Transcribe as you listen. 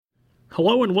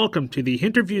Hello and welcome to the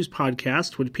Hinterviews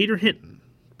podcast with Peter Hinton,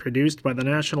 produced by the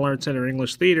National Arts Centre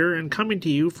English Theatre and coming to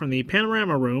you from the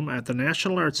Panorama Room at the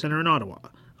National Arts Centre in Ottawa.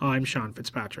 I'm Sean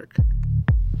Fitzpatrick.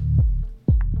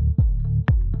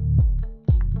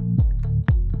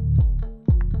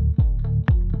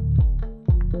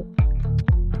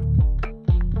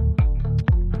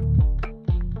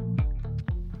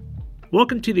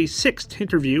 Welcome to the sixth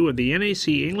interview of the NAC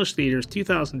English Theatre's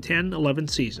 2010-11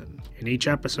 season. In each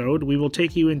episode, we will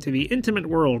take you into the intimate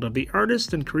world of the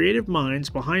artists and creative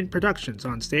minds behind productions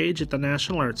on stage at the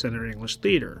National Arts Centre English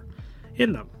Theatre.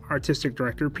 In them, Artistic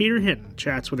Director Peter Hinton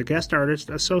chats with a guest artist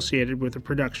associated with the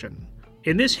production.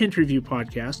 In this interview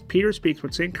podcast, Peter speaks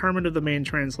with St. Carmen of the Main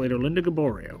translator Linda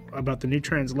Gaboriau about the new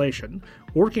translation,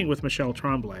 working with Michel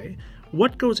Tremblay,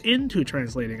 what goes into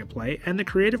translating a play, and the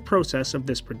creative process of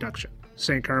this production.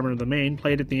 St. Carmen of the Main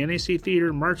played at the NAC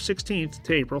Theatre March 16th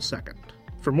to April 2nd.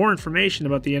 For more information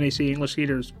about the NAC English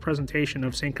Theatre's presentation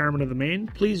of St. Carmen of the Main,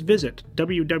 please visit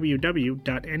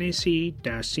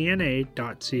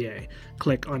www.nac-cna.ca.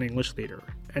 Click on English Theatre.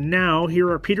 And now, here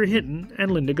are Peter Hinton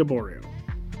and Linda Gaboriau.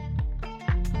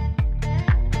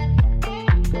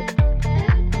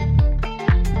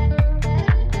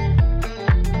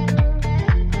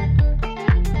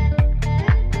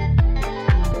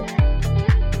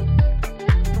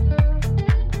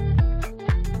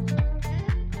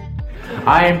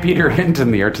 I am Peter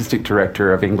Hinton, the Artistic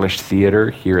Director of English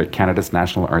Theatre here at Canada's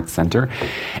National Arts Centre,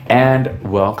 and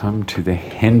welcome to the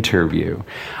Hinterview.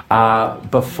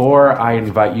 Before I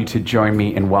invite you to join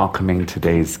me in welcoming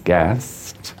today's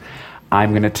guest, I'm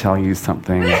going to tell you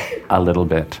something a little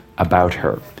bit about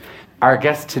her. Our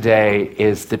guest today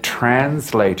is the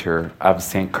translator of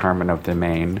St. Carmen of the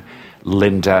Main,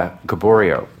 Linda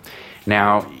Gaboriau.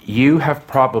 Now, you have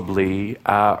probably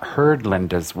heard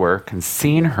Linda's work and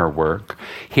seen her work.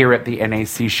 Here at the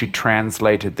NAC, she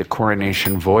translated The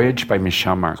Coronation Voyage by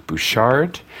Michel-Marc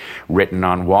Bouchard, Written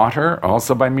on Water,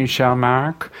 also by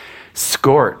Michel-Marc,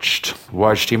 Scorched,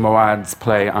 Wajdi Mouad's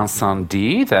play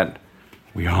Incendie, that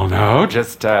we all know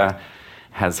just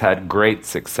has had great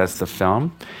success, the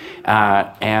film.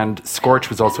 And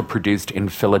Scorched was also produced in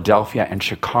Philadelphia and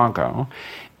Chicago.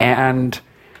 And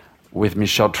with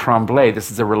Michel Tremblay,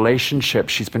 this is a relationship.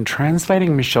 She's been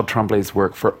translating Michel Tremblay's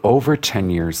work for over 10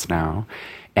 years now.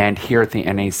 And here at the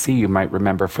NAC, you might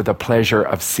remember For the Pleasure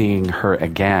of Seeing Her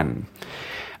Again.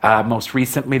 Most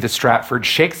recently, the Stratford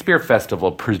Shakespeare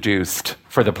Festival produced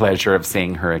For the Pleasure of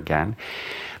Seeing Her Again.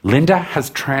 Linda has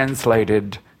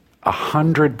translated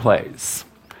 100 plays,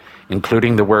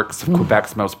 including the works of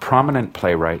Quebec's most prominent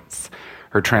playwrights.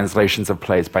 Her translations of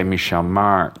plays by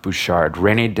Michel-Marc Bouchard,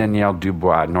 René Daniel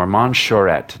Dubois, Normand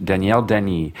Chorette, Daniel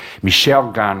Denis,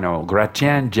 Michel Gano,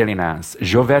 Gratien Gélinas,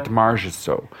 Jovette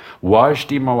Margeseau,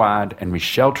 Wajdi Mouad, and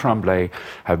Michel Tremblay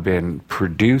have been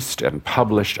produced and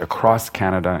published across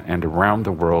Canada and around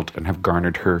the world and have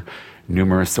garnered her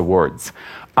numerous awards.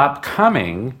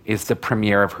 Upcoming is the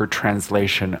premiere of her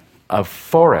translation of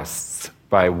Forests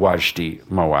by Wajdi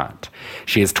Mouad.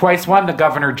 She has twice won the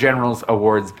Governor General's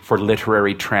Awards for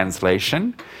Literary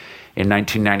Translation. In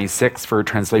 1996 for her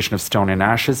translation of Stone and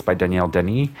Ashes by Daniel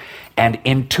Denis, and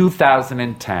in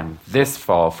 2010, this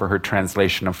fall, for her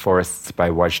translation of Forests by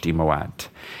Wajdi Mouad.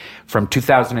 From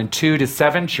 2002 to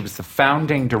 2007, she was the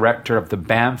founding director of the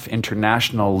Banff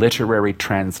International Literary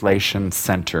Translation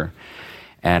Centre.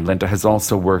 And Linda has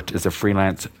also worked as a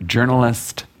freelance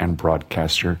journalist and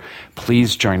broadcaster.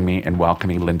 Please join me in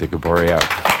welcoming Linda Gaboriau.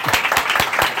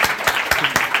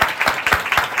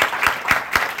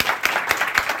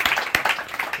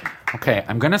 Okay,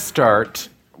 I'm going to start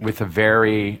with a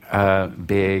very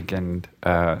big and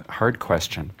hard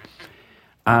question.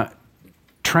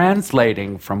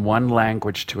 Translating from one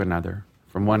language to another,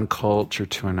 from one culture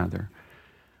to another,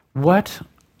 what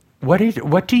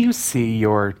do you see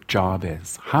your job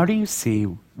is? How do you see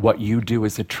what you do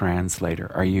as a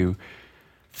translator? Are you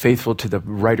faithful to the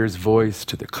writer's voice,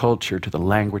 to the culture, to the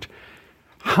language?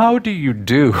 How do you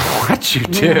do what you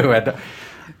do?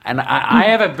 And I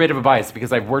have a bit of a bias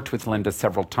because I've worked with Linda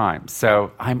several times.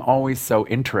 So I'm always so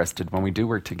interested when we do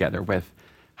work together with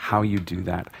how you do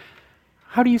that.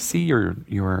 How do you see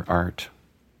your art?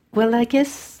 Well, I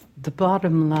guess the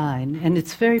bottom line, and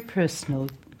it's very personal,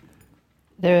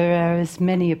 there are as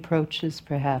many approaches,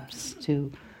 perhaps,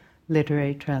 to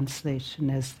literary translation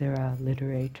as there are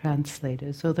literary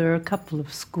translators. So there are a couple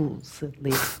of schools, at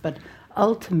least. But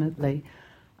ultimately,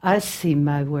 I see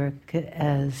my work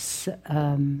as...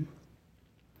 I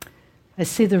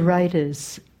see the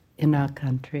writers in our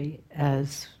country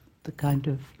as the kind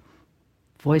of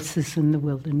voices in the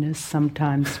wilderness,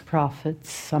 sometimes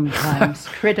prophets, sometimes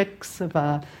critics of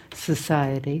our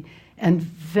society, and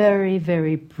very,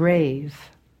 very brave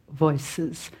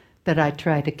voices that I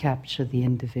try to capture the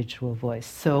individual voice.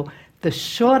 So the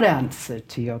short answer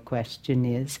to your question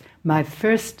is, my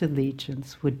first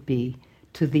allegiance would be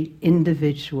to the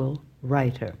individual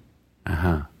writer.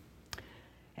 Uh-huh.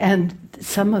 And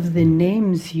some of the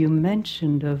names you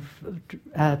mentioned of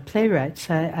playwrights,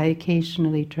 I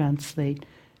occasionally translate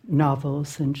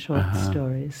novels and short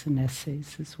stories and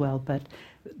essays as well, but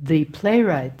the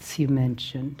playwrights you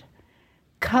mentioned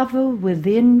cover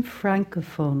within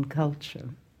Francophone culture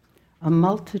a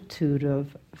multitude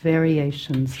of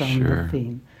variations on the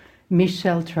theme.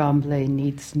 Michel Tremblay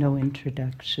needs no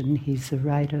introduction. He's a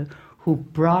writer who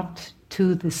brought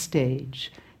to the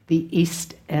stage the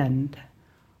East End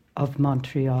of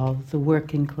Montreal, the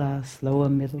working class, lower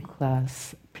middle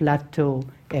class, plateau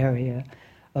area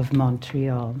of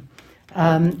Montreal.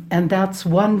 And that's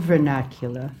one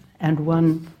vernacular and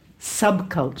one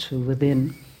subculture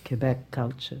within Quebec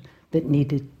culture that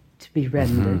needed to be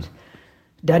rendered.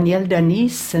 Daniel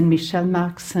Danis and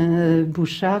Michel-Marc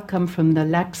Bouchard come from the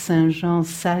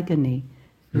Lac-Saint-Jean-Saguenay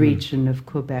region of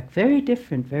Quebec. Very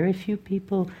different. Very few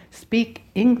people speak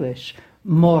English.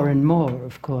 More and more,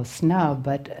 of course, now,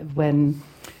 but when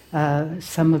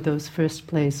some of those first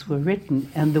plays were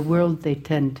written, and the world they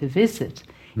tend to visit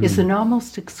is an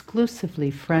almost exclusively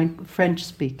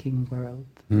French-speaking world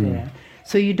there.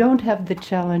 So you don't have the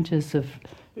challenges of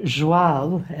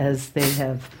Joal, as they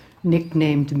have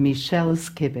nicknamed Michel's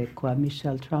Québécois,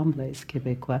 Michel Tremblay's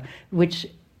Québécois, which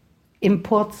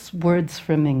imports words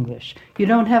from English. You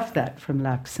don't have that from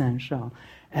Lac-Saint-Jean.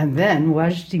 And then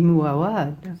Wajdi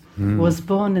Mouawad was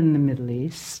born in the Middle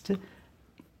East,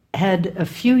 had a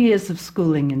few years of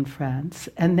schooling in France,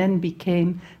 and then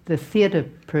became the theater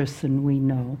person we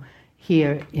know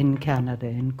here in Canada,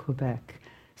 in Quebec.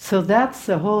 So that's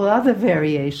a whole other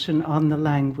variation on the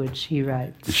language he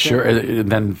writes. Sure,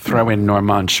 then throw in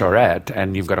Normand Charette,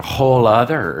 and you've got a whole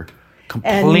other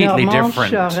completely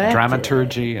different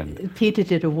dramaturgy. And Peter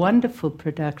did a wonderful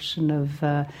production of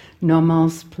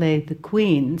Normand's play The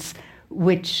Queens,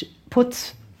 which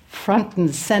puts front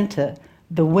and center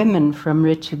the women from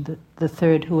Richard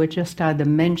III who are just either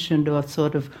mentioned or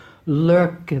sort of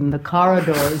lurk in the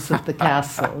corridors of the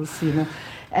castles, you know.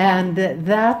 And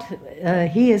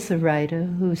he is a writer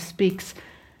who speaks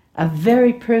a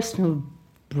very personal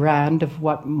brand of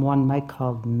what one might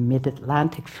call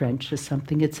mid-Atlantic French or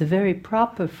something. It's a very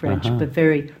proper French, but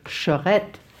very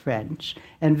charrette French,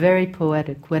 and very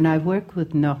poetic. When I work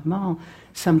with Normand,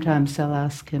 sometimes I'll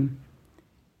ask him,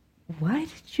 why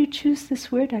did you choose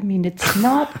this word? I mean, it's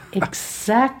not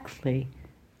exactly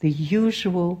the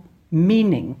usual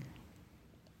meaning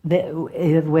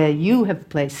where you have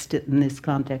placed it in this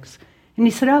context. And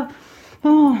he said,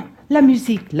 oh, la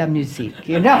musique,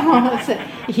 you know. So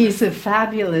he's a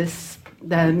fabulous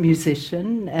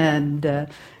musician and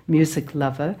music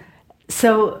lover.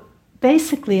 So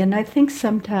basically, and I think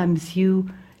sometimes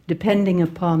you, depending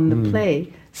upon the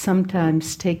play,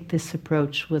 sometimes take this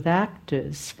approach with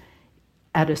actors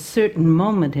at a certain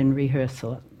moment in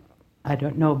rehearsal. I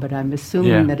don't know, but I'm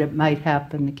assuming that it might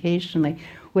happen occasionally,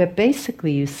 where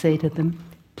basically you say to them,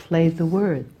 play the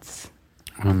words.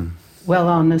 Well,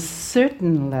 on a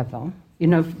certain level, you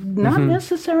know, not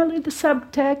necessarily the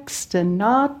subtext and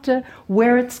not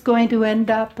where it's going to end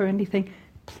up or anything.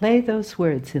 Play those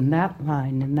words in that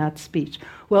line, in that speech.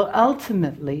 Well,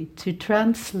 ultimately, to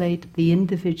translate the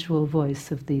individual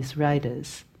voice of these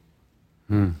writers,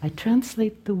 I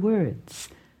translate the words,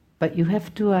 but you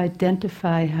have to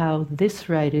identify how this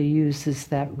writer uses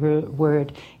that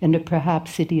word in a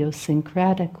perhaps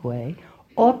idiosyncratic way,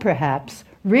 or perhaps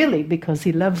really because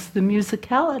he loves the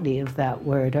musicality of that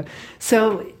word.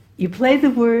 So you play the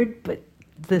word, but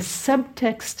the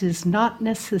subtext is not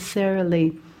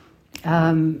necessarily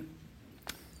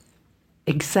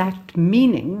exact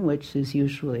meaning, which is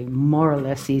usually more or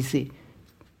less easy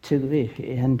to,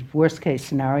 and worst case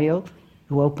scenario,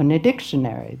 you open a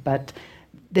dictionary, but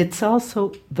it's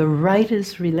also the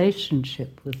writer's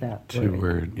relationship with that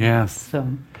word. Yes. So,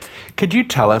 could you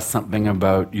tell us something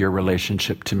about your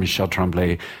relationship to Michel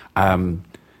Tremblay?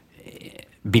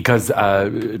 Because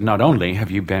not only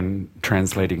have you been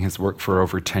translating his work for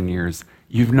over 10 years,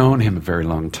 you've known him a very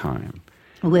long time.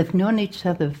 We've known each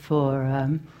other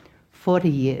for 40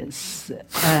 years,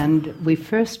 and we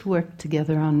first worked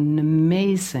together on an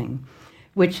amazing,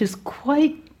 which is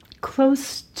quite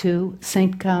close to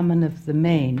St. Carmen of the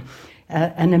Maine,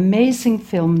 an amazing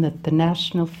film that the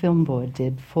National Film Board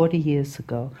did 40 years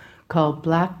ago called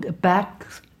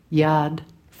Backyard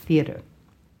Theatre.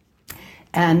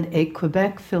 And a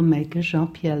Quebec filmmaker,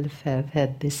 Jean-Pierre Lefebvre,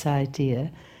 had this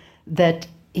idea that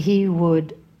he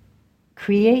would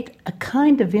create a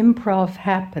kind of improv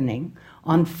happening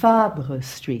on Fabre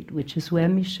Street, which is where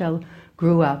Michel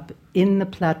grew up, in the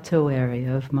Plateau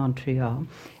area of Montreal.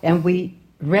 And we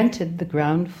rented the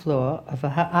ground floor of a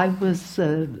house. I was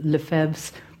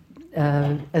Lefebvre's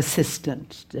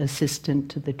assistant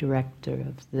to the director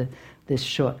of this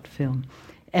short film.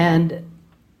 And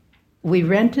we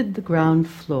rented the ground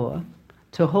floor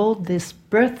to hold this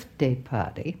birthday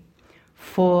party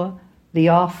for the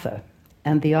author.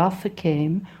 And the author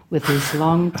came with his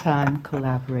longtime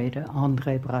collaborator,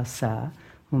 André Brassard,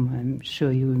 whom I'm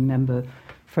sure you remember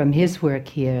from his work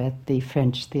here at the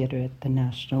French Theatre at the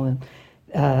National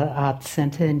Arts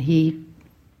Centre. And he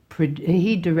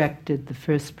directed the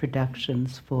first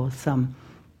productions for some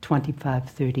 25,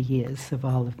 30 years of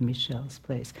all of Michel's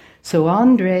plays. So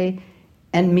André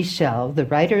and Michel, the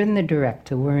writer and the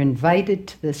director, were invited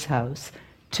to this house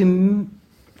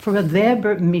for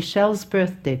Michel's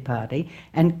birthday party,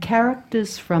 and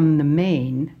characters from the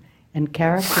Maine and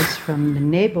characters from the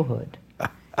neighborhood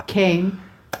came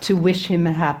to wish him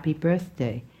a happy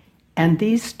birthday. And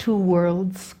these two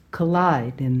worlds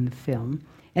collide in the film,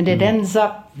 and it ends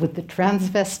up with the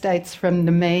transvestites from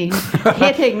the Maine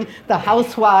hitting the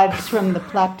housewives from the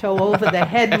Plateau over the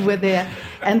head with their...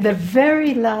 And the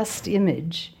very last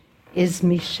image is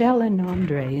Michel and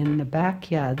André in the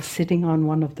backyard sitting on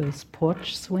one of those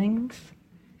porch swings.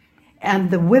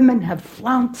 And the women have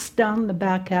flounced down the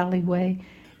back alleyway,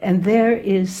 and there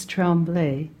is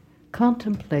Tremblay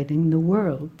contemplating the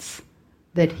worlds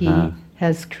that he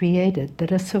has created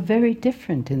that are so very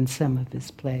different in some of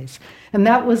his plays. And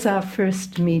that was our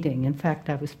first meeting. In fact,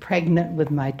 I was pregnant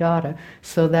with my daughter,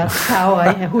 so that's how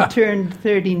who turned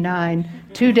 39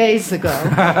 2 days ago.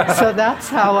 So that's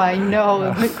how I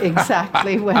know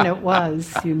exactly when it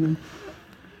was.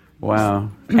 Wow.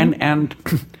 And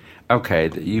okay,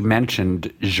 you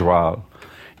mentioned joie.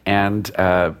 And,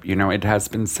 it has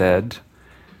been said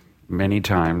many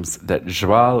times that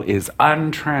joie is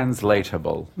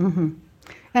untranslatable. Mm-hmm.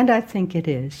 And I think it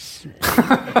is.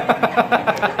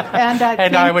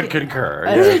 I would concur.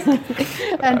 Yes.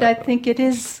 And I think it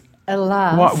is,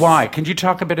 alas. Why? Can you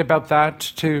talk a bit about that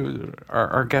to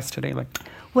our guest today?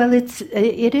 Well, it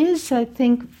is, I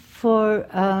think,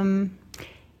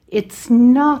 it's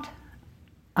not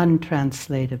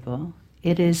untranslatable.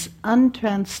 It is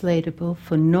untranslatable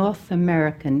for North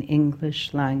American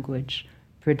English language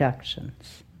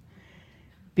productions,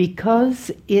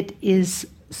 because it is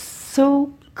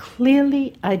so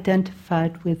clearly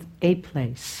identified with a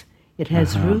place. It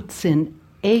has roots in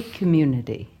a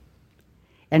community.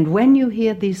 And when you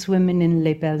hear these women in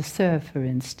Les Belles Sœurs, for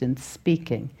instance,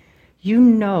 speaking, you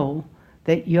know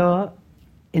that you're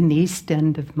in the East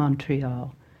End of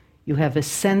Montreal. You have a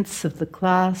sense of the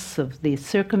class, of the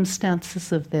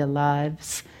circumstances of their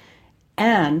lives,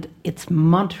 and it's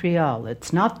Montreal.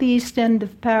 It's not the East End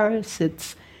of Paris.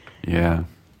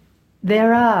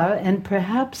 There are, and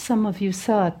perhaps some of you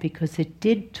saw it because it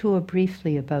did tour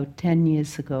briefly about 10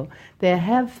 years ago,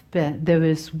 there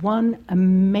is one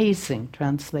amazing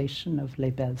translation of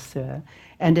Les Belles Sœurs,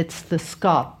 and it's the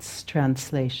Scots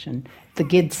translation, the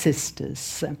Guide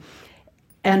Sisters.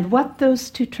 And what those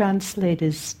two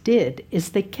translators did is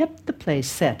they kept the play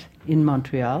set in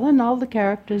Montreal, and all the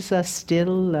characters are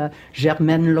still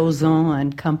Germaine Lauzon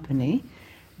and company,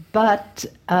 but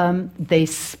they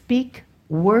speak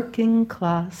working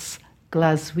class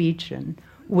Glaswegian,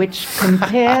 which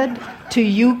compared to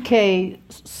UK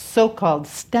so-called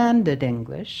standard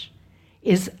English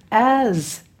is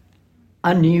as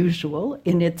unusual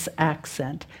in its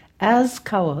accent, as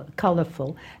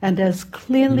colorful, and as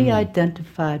clearly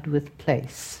identified with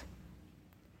place.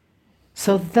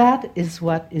 So that is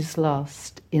what is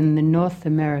lost in the North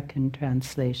American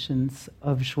translations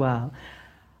of Joie.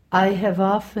 I have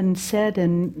often said,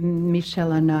 and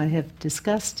Michel and I have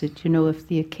discussed it, if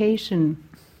the occasion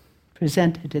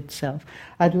presented itself,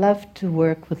 I'd love to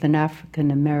work with an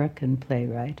African-American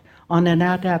playwright on an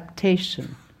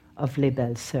adaptation of Les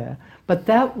Belles Sœurs. But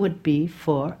that would be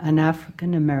for an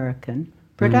African-American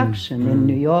production in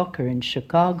New York or in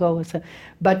Chicago.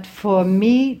 But for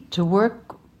me to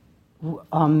work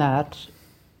on that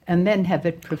and then have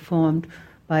it performed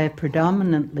by a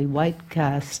predominantly white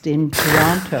cast in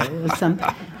Toronto or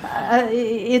something.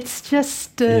 It's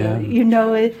just,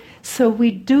 so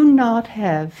we do not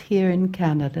have here in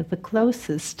Canada the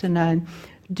closest, and I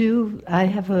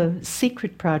have a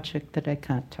secret project that I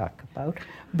can't talk about,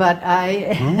 but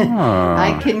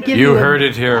I can give you heard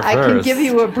it here I first. can give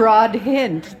you a broad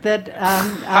hint that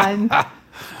I'm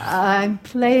I'm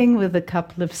playing with a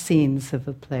couple of scenes of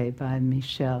a play by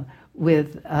Michel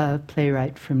with a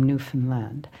playwright from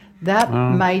Newfoundland. That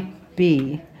might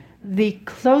be the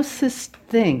closest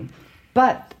thing.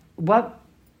 But what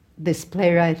this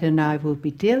playwright and I will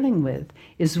be dealing with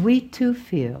is we too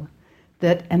feel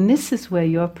that, and this is where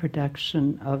your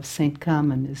production of St.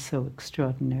 Carmen is so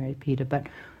extraordinary, Peter, but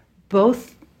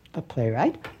both the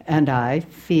playwright and I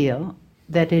feel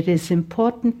that it is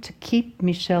important to keep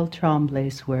Michel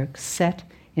Tremblay's work set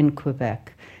in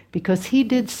Quebec, because he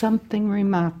did something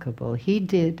remarkable. He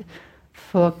did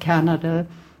for Canada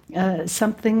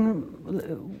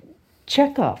something,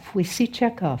 Chekhov. We see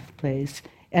Chekhov plays,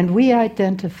 and we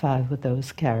identify with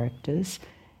those characters.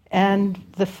 And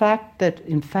the fact that,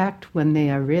 in fact, when they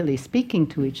are really speaking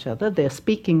to each other, they're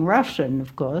speaking Russian,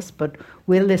 of course, but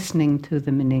we're listening to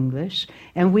them in English,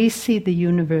 and we see the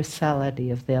universality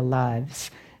of their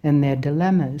lives and their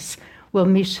dilemmas. Well,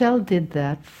 Michel did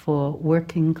that for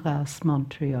working-class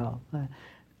Montreal,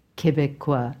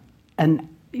 Québécois, and,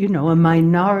 you know, a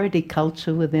minority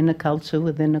culture within a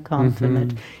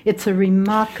continent. It's a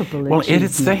remarkable achievement. Well,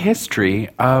 it's the history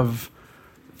of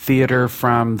theater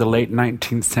from the late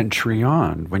 19th century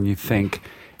on. When you think,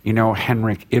 you know,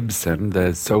 Henrik Ibsen,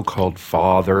 the so-called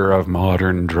father of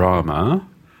modern drama,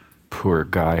 poor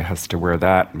guy has to wear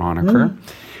that moniker,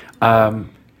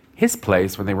 his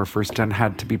plays, when they were first done,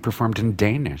 had to be performed in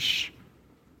Danish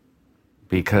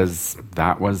because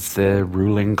that was the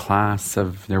ruling class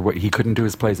of he couldn't do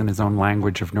his plays in his own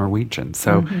language of Norwegian.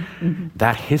 So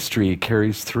that history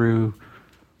carries through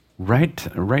right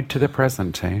to the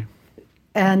present, eh?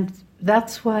 And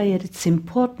that's why it's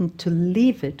important to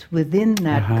leave it within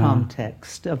that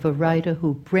context of a writer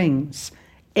who brings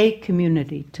a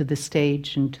community to the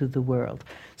stage and to the world.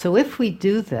 So if we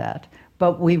do that,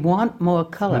 but we want more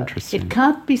color, it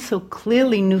can't be so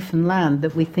clearly Newfoundland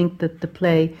that we think that the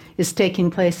play is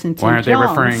taking place in St. John's. Why aren't they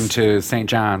referring to St.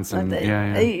 John's?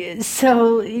 And,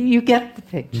 So you get the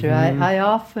picture. I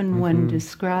often, when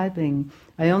describing,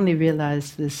 I only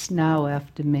realize this now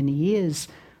after many years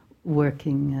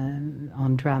working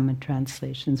on drama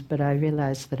translations, but I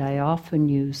realize that I often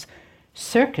use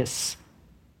circus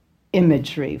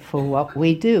imagery for what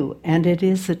we do, and it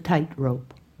is a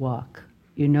tightrope walk.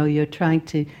 You know, you're trying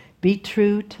to be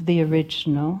true to the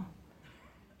original,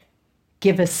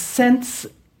 give a sense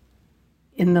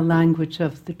in the language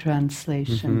of the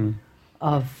translation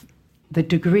of the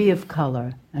degree of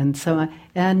color, and so on.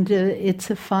 And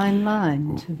it's a fine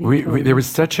line to be there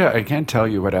was I can't tell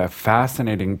you what a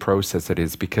fascinating process it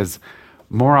is, because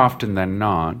more often than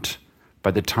not,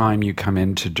 by the time you come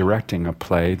into directing a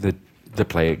play, the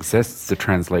play exists, the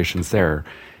translation's there,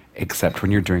 except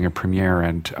when you're doing a premiere.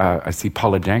 And I see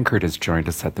Paula Dankert has joined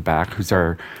us at the back, who's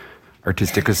our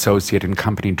artistic associate and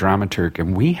company dramaturg,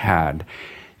 and we had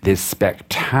this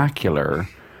spectacular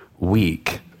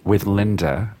week with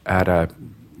Linda at a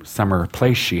summer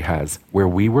place she has, where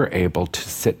we were able to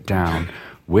sit down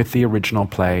with the original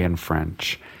play in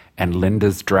French and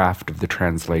Linda's draft of the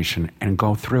translation and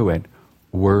go through it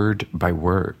word by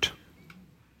word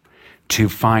to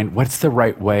find what's the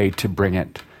right way to bring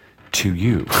it to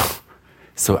you.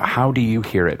 So how do you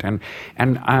hear it? And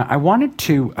I wanted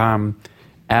to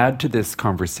add to this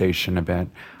conversation a bit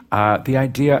the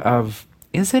idea of,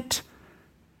 is it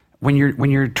when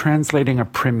you're translating a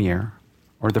premiere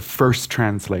or the first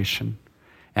translation,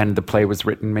 and the play was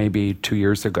written maybe 2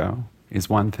 years ago, is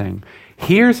one thing.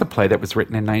 Here's a play that was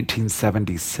written in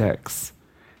 1976.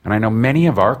 And I know many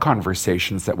of our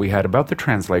conversations that we had about the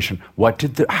translation,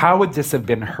 how would this have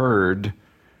been heard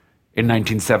in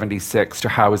 1976 to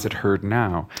how is it heard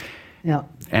now? Yeah.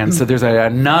 And so there's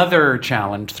another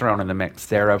challenge thrown in the mix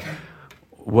there of,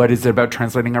 what is it about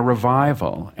translating a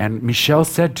revival? And Michel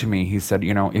said to me, he said,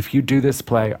 you know, if you do this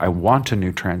play, I want a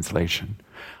new translation.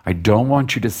 I don't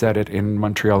want you to set it in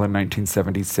Montreal in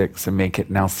 1976 and make it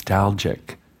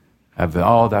nostalgic of,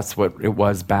 that's what it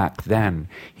was back then.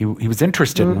 He was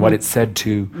interested in what it said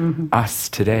to us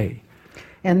today.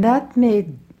 And that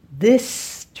made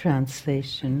this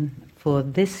translation for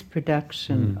this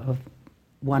production of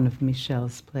one of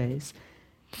Michel's plays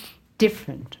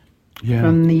different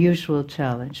from the usual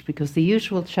challenge, because the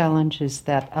usual challenge is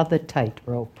that other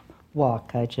tightrope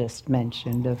walk I just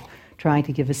mentioned of trying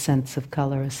to give a sense of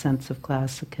color, a sense of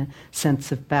class, a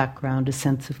sense of background, a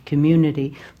sense of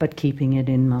community, but keeping it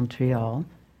in Montreal.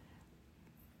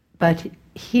 But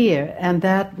here, and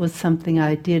that was something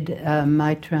I did,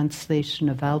 my translation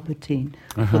of Albertine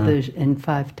in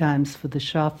 5 times for the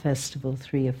Shaw Festival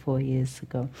 3 or 4 years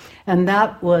ago. And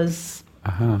that was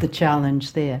the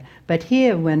challenge there. But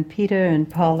here, when Peter and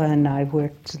Paula and I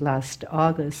worked last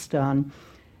August on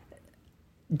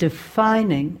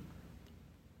defining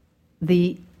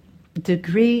the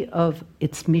degree of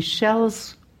it's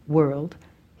Michel's world,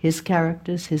 his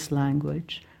characters, his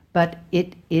language, but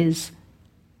it is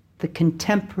the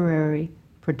contemporary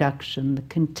production, the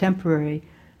contemporary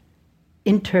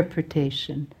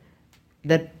interpretation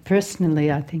that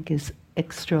personally I think is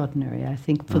extraordinary. I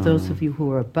think for those of you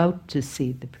who are about to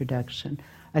see the production,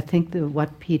 I think that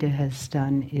what Peter has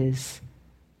done is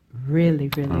really,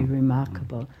 really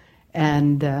remarkable.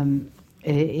 And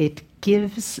it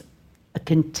gives a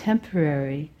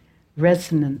contemporary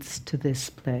resonance to this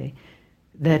play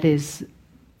that is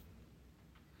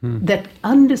that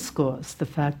underscores the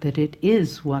fact that it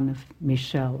is one of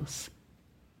Michel's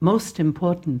most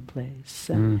important plays,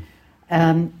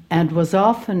 and was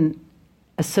often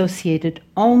associated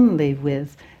only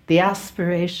with the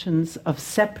aspirations of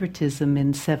separatism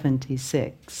in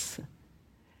 76.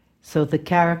 So the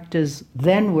characters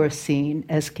then were seen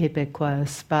as Québécois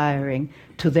aspiring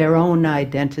to their own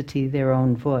identity, their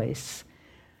own voice.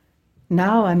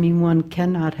 Now, I mean, one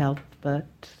cannot help but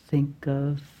think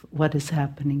of what is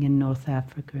happening in North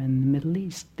Africa and the Middle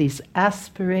East. These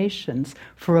aspirations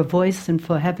for a voice and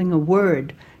for having a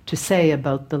word to say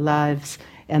about the lives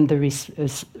and the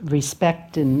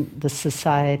respect in the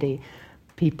society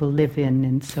people live in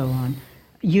and so on.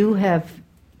 You have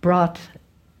brought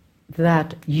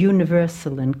that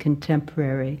universal and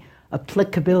contemporary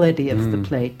applicability of the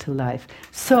play to life.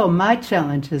 So my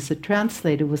challenge as a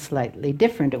translator was slightly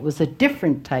different. It was a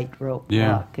different tightrope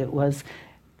walk. It was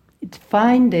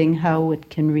finding how it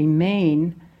can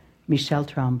remain Michel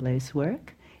Tremblay's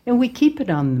work, and we keep it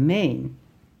on the main,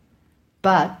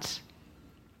 but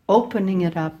opening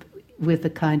it up with a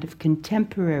kind of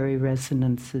contemporary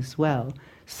resonance as well,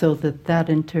 so that that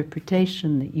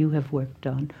interpretation that you have worked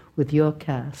on with your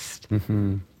cast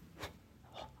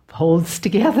holds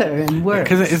together and works.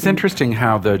 Because it's interesting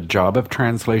how the job of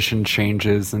translation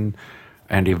changes and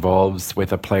evolves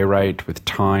with a playwright, with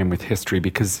time, with history,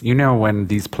 because, you know, when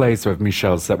these plays of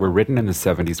Michel's that were written in the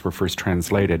 70s were first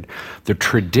translated, the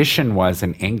tradition was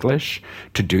in English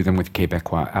to do them with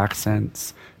Québécois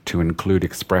accents, to include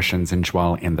expressions in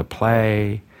joual in the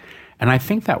play. And I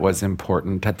think that was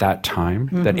important at that time,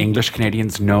 that English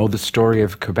Canadians know the story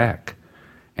of Quebec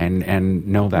and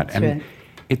know that. That's and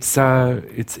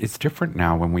right. It's different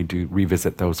now when we do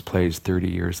revisit those plays 30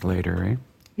 years later, eh?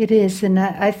 It is, and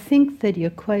I think that you're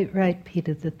quite right,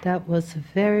 Peter, that was a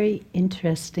very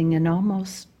interesting and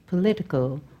almost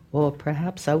political, or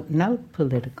perhaps out-and-out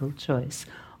political choice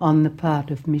on the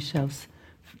part of Michel's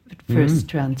first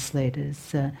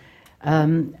translators.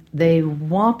 They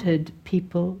wanted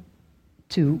people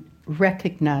to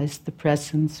recognize the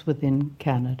presence within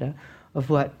Canada of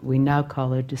what we now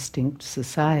call a distinct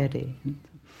society.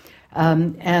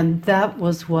 And that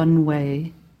was one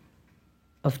way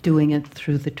of doing it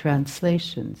through the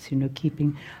translations, you know,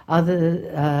 keeping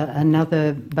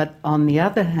another, but on the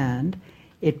other hand,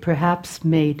 it perhaps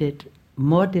made it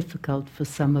more difficult for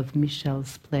some of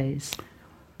Michel's plays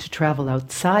to travel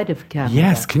outside of Canada.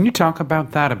 Yes, can you talk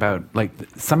about that, about like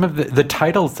some of the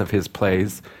titles of his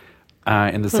plays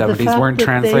in the 70s weren't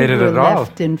translated they were at all.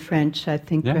 left in French, I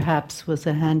think perhaps was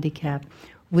a handicap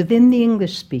within the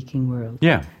English-speaking world.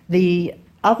 Yeah. The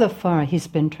other he's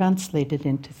been translated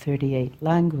into 38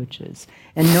 languages,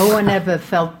 and no one ever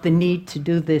felt the need to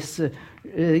do this,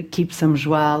 keep some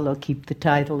joual or keep the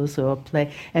titles or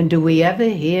play. And do we ever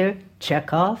hear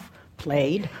Chekhov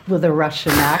played with a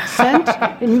Russian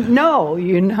accent? No,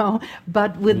 you know.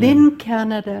 But within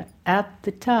Canada at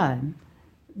the time,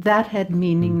 that had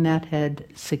meaning, that had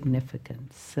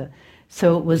significance.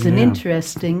 So it was an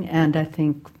interesting and, I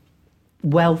think,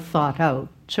 well thought out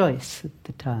choice at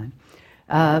the time.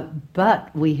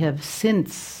 But we have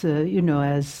since, you know,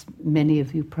 as many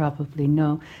of you probably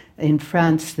know, in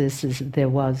France there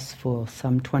was for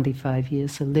some 25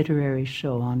 years a literary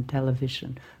show on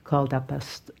television called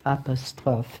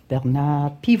Apostrophe,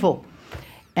 Bernard Pivot.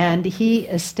 And he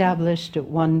established at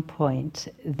one point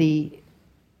the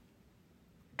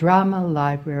drama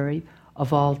library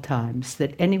of all times,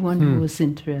 that anyone who was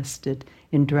interested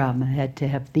in drama had to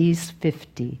have these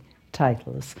 50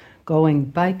 titles,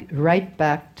 going right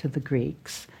back to the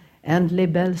Greeks. And Les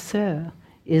Belles Sœurs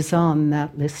is on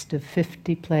that list of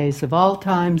 50 plays of all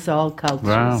times, all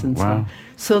cultures, and so on.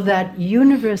 So that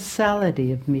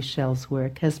universality of Michel's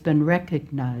work has been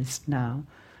recognized now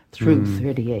through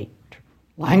 38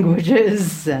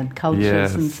 languages and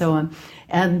cultures and so on.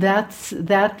 And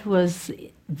that was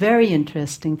very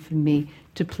interesting for me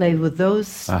to play with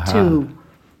those two.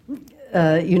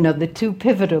 You know, the two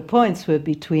pivotal points were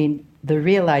between the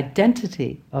real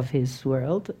identity of his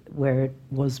world, where it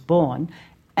was born,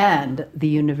 and the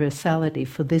universality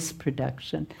for this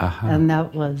production. And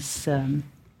that was a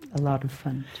lot of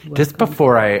fun to work Just on.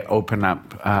 before I open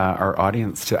up our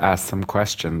audience to ask some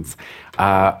questions,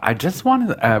 I just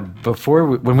wanted,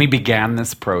 when we began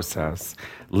this process,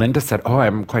 Linda said,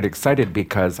 I'm quite excited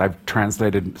because I've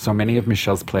translated so many of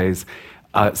Michel's plays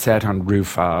set on Rue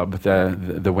Fabre,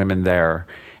 the women there.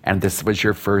 And this was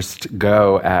your first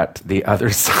go at the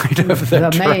other side of the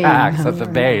tracks, of the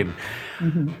vein.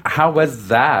 Mm-hmm. How was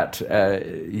that?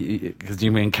 Because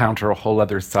you encounter a whole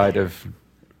other side of...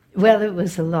 Well, it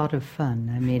was a lot of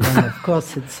fun. I mean, and of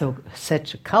course, it's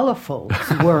such a colorful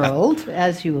world,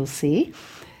 as you will see,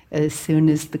 as soon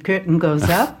as the curtain goes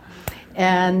up.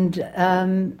 And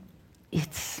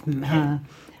it's...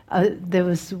 there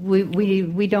was...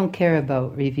 We don't care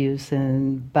about reviews,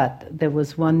 but there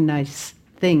was one nice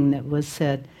thing that was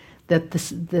said, that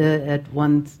at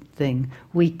one thing,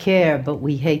 we care, but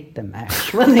we hate them,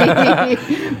 actually.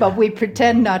 But we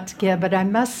pretend not to care. But I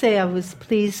must say I was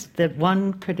pleased that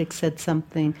one critic said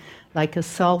something like a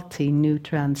salty new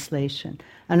translation.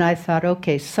 And I thought,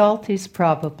 okay, salty's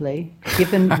probably,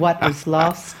 given what is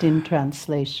lost in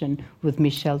translation with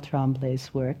Michel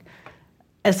Tremblay's work,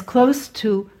 as close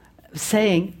to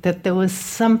saying that there was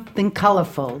something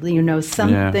colorful,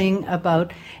 something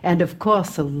about, and of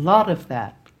course a lot of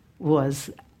that I was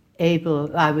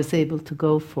able to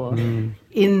go for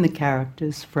in the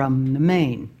characters from the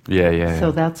main.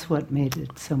 So that's what made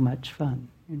it so much fun.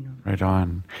 Right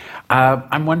on.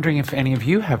 I'm wondering if any of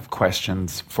you have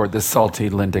questions for the salty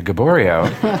Linda Gaboriau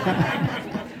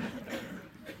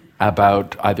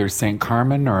about either St.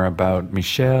 Carmen or about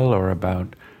Michel or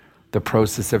about the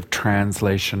process of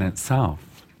translation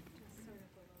itself.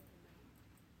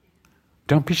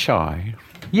 Don't be shy.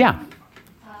 Yeah.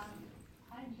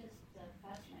 I'm just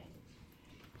fascinated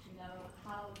to know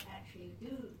how actually you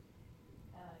do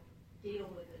deal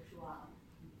with the joie.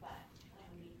 In fact, I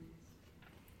mean,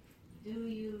 do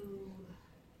you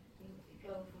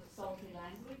go for salty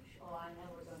language? Or I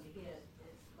know we're going to hear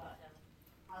this, but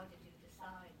how did you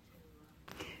decide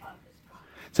to focus?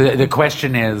 So the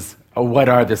question is, what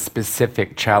are the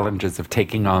specific challenges of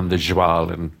taking on the joie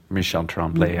in Michel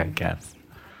Tremblay, I guess?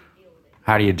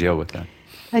 How do you deal with that?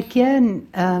 Again,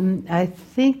 I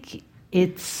think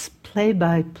it's play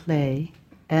by play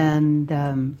and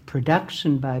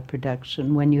production by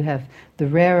production. When you have the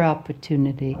rare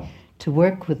opportunity to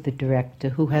work with the director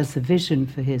who has a vision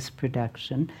for his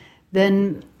production,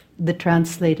 then the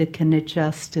translator can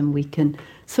adjust and we can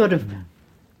sort of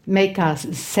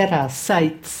set our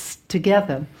sights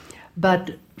together.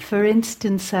 But, for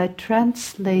instance, I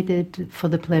translated For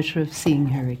the Pleasure of Seeing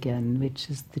Her Again, which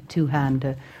is the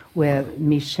two-hander where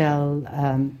Michel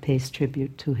pays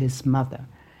tribute to his mother.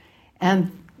 And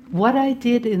what I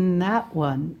did in that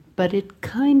one, but it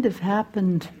kind of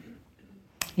happened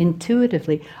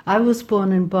intuitively. I was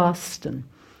born in Boston,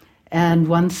 and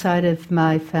one side of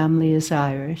my family is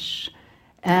Irish,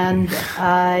 and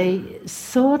I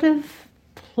sort of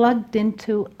plugged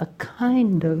into a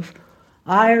kind of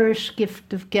Irish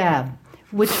gift of gab,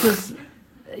 which was,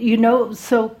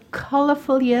 so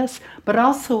colorful, yes, but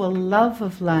also a love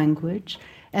of language.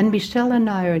 And Michel and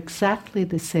I are exactly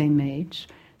the same age.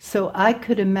 So I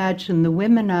could imagine the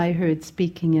women I heard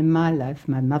speaking in my life,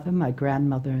 my mother, my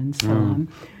grandmother, and so on,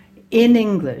 in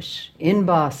English, in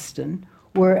Boston,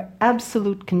 were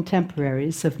absolute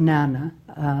contemporaries of Nana,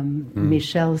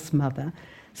 Michel's mother.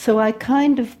 So I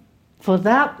kind of, for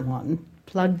that one,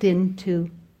 plugged into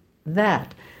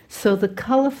that. So the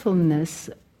colorfulness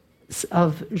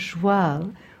of joie,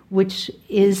 which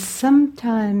is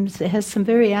sometimes, has some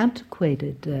very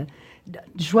antiquated...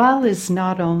 joie is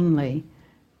not only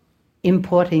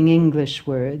importing English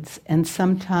words and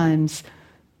sometimes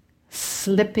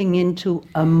slipping into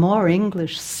a more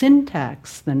English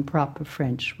syntax than proper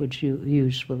French would you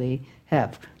usually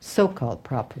have, so-called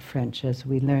proper French as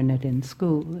we learn it in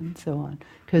school and so on.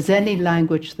 Because any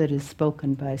language that is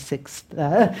spoken by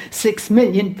 6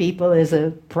 million people is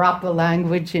a proper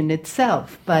language in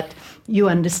itself. But you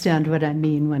understand what I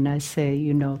mean when I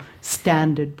say,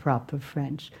 standard proper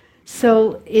French.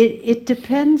 So it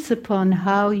depends upon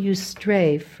how you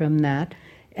stray from that.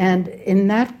 And in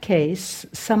that case,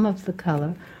 some of the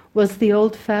color was the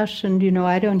old-fashioned,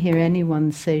 I don't hear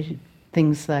anyone say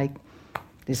things like,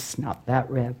 this is not that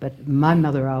rare, but my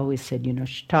mother always said,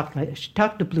 she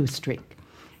talked a blue streak.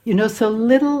 So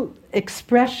little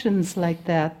expressions like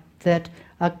that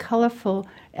are colorful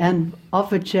and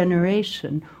of a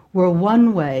generation were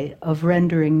one way of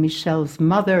rendering Michel's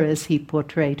mother, as he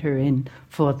portrayed her in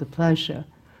For the Pleasure,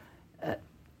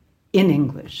 in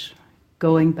English,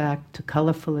 going back to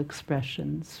colorful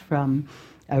expressions from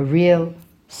a real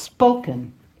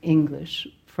spoken English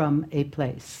from a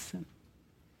place.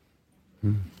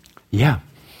 Yeah.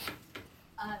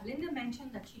 Linda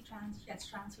mentioned that she has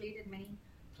translated many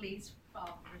plays from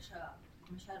Michel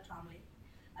Tremblay.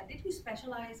 Did you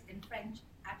specialize in French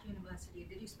at university?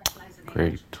 Did you specialize in English?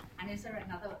 Great. And is there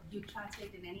do you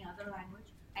translate in any other language?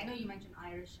 I know you mentioned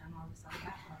Irish and all this other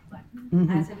background, but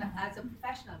as a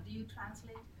professional, do you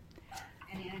translate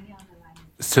in any other language?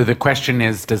 So the question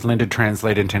is, does Linda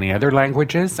translate into any other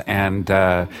languages? And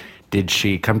did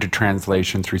she come to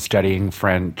translation through studying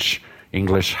French,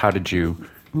 English? How did you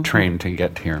train to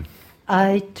get here?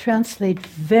 I translate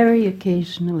very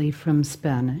occasionally from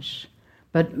Spanish,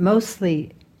 but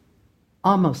mostly,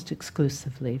 almost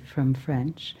exclusively from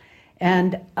French.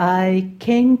 And I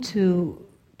came to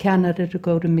Canada to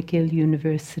go to McGill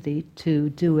University to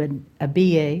do a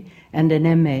BA and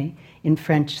an MA in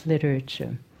French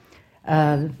literature.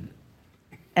 And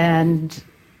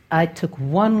I took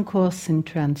one course in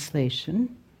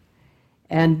translation,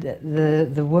 and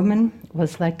the woman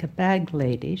was like a bag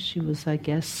lady. She was, I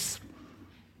guess,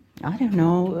 I don't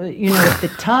know, at the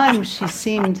time she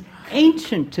seemed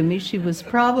ancient to me. She was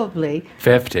probably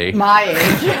 50. My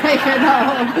age,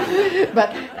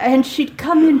 and she'd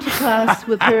come into class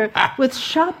with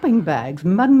shopping bags,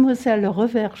 Mademoiselle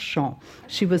Reverchon.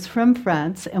 She was from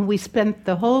France, and we spent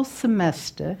the whole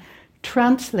semester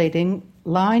translating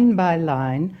line by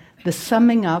line the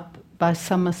summing up by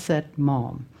Somerset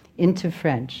Maugham into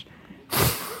French.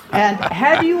 And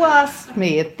had you asked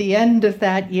me at the end of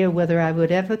that year whether I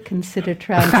would ever consider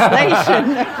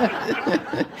translation,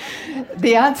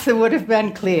 the answer would have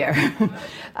been clear.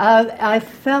 I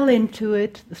fell into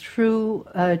it through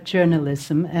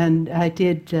journalism, and I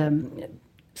did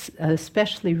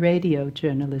especially radio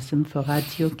journalism for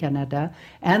Radio-Canada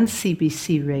and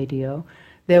CBC Radio.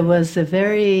 There was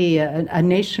a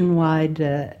nationwide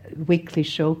weekly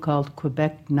show called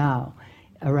Quebec Now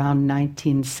around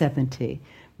 1970,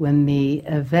 when the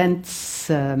events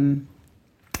in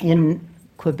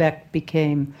Quebec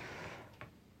became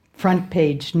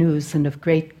front-page news and of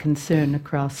great concern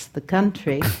across the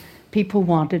country. People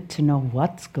wanted to know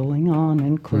what's going on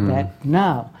in Quebec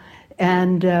now.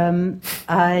 And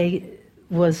I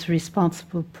was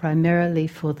responsible primarily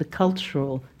for the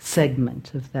cultural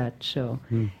segment of that show.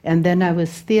 And then I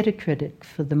was theatre critic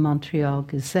for the Montreal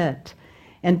Gazette.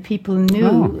 And people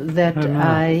knew that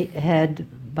I had,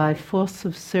 by force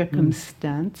of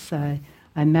circumstance, I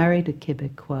married a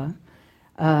Quebecois.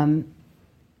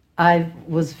 I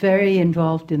was very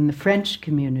involved in the French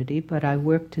community, but I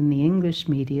worked in the English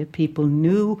media. People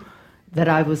knew that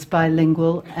I was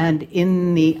bilingual and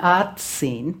in the art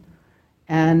scene.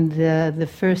 And the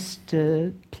first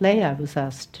play I was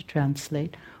asked to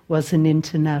translate was an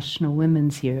International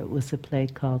Women's Year. It was a play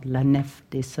called La Nef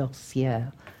des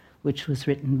Sorcières, which was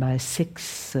written by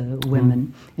 6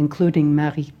 women, including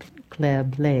Marie-Claire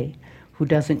Blais, who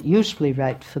doesn't usually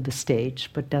write for the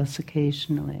stage, but does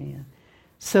occasionally.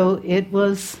 So it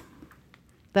was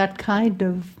that kind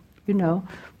of,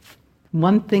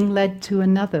 one thing led to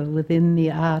another within the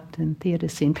art and theatre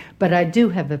scene. But I do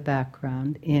have a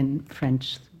background in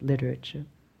French literature.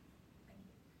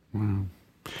 Wow.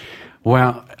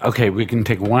 Well, okay, we can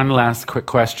take one last quick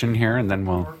question here, and then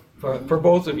we'll... For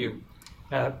both of you.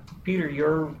 Peter,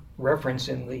 your reference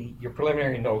in your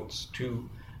preliminary notes to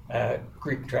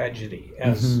Greek tragedy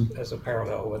as a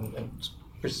parallel, and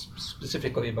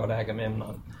specifically about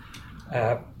Agamemnon.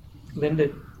 Linda,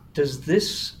 does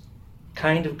this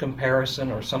kind of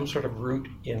comparison or some sort of root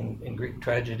in Greek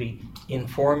tragedy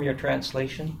inform your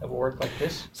translation of a work like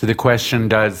this? So the question,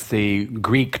 does the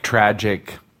Greek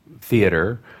tragic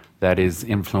theater that is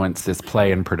influenced this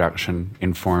play and production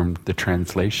inform the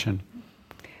translation?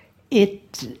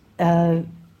 It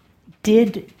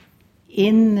did,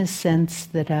 in the sense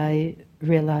that I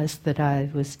realized that I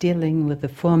was dealing with a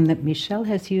form that Michel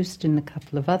has used in a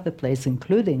couple of other plays,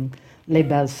 including Les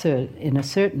Belles Sœurs, in a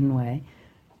certain way.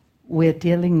 We're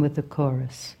dealing with the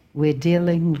chorus. We're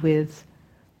dealing with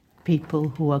people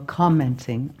who are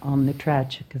commenting on the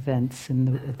tragic events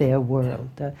in their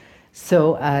world.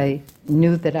 So I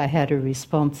knew that I had a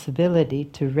responsibility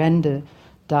to render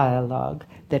dialogue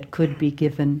that could be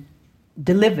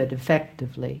delivered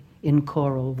effectively in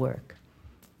choral work.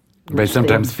 By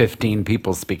sometimes 15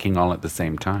 people speaking all at the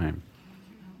same time.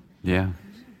 Yeah.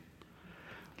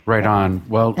 Right on.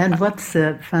 Well, and what's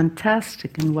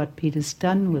fantastic in what Peter's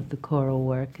done with the choral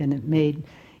work, and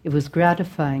it was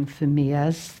gratifying for me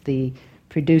as the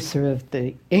producer of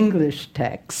the English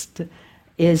text,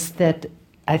 is that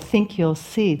I think you'll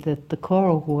see that the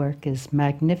choral work is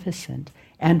magnificent.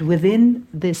 And within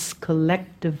this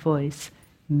collective voice,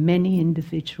 many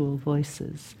individual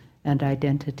voices and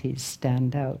identities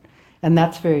stand out. And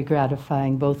that's very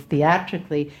gratifying, both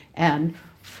theatrically and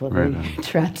for the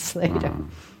translator. Oh,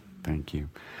 thank you.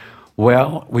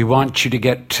 Well, we want you to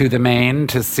get to the Main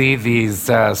to see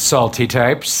these salty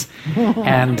types.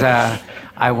 And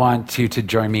I want you to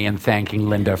join me in thanking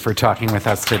Linda for talking with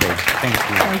us today. Thank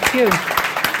you. Thank you.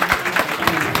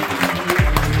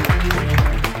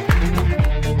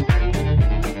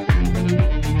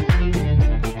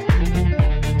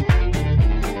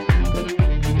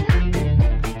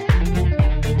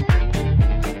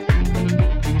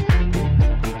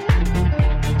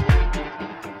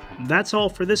 That's all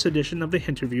for this edition of the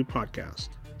Hinterview podcast.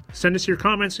 Send us your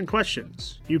comments and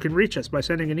questions. You can reach us by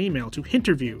sending an email to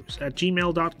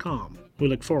hinterviews@gmail.com. We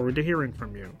look forward to hearing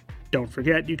from you. Don't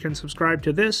forget you can subscribe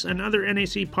to this and other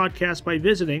NAC podcasts by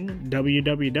visiting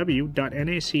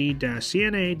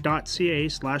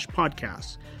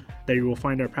www.nac-cna.ca/podcasts. There you will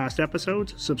find our past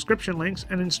episodes, subscription links,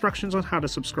 and instructions on how to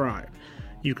subscribe.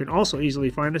 You can also easily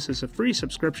find us as a free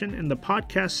subscription in the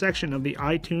podcast section of the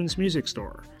iTunes Music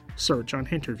Store. Search on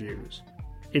Hinterviews.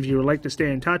 If you would like to stay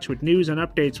in touch with news and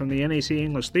updates from the NAC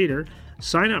English Theatre,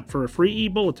 sign up for a free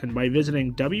e-bulletin by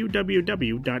visiting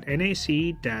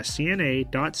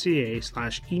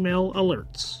www.nac-cna.ca/email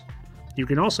alerts. You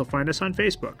can also find us on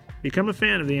Facebook. Become a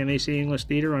fan of the NAC English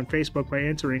Theatre on Facebook by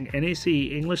entering NAC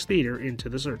English Theatre into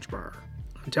the search bar.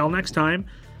 Until next time,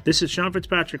 this is Sean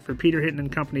Fitzpatrick for Peter Hinton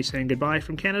and Company saying goodbye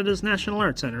from Canada's National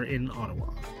Arts Centre in Ottawa.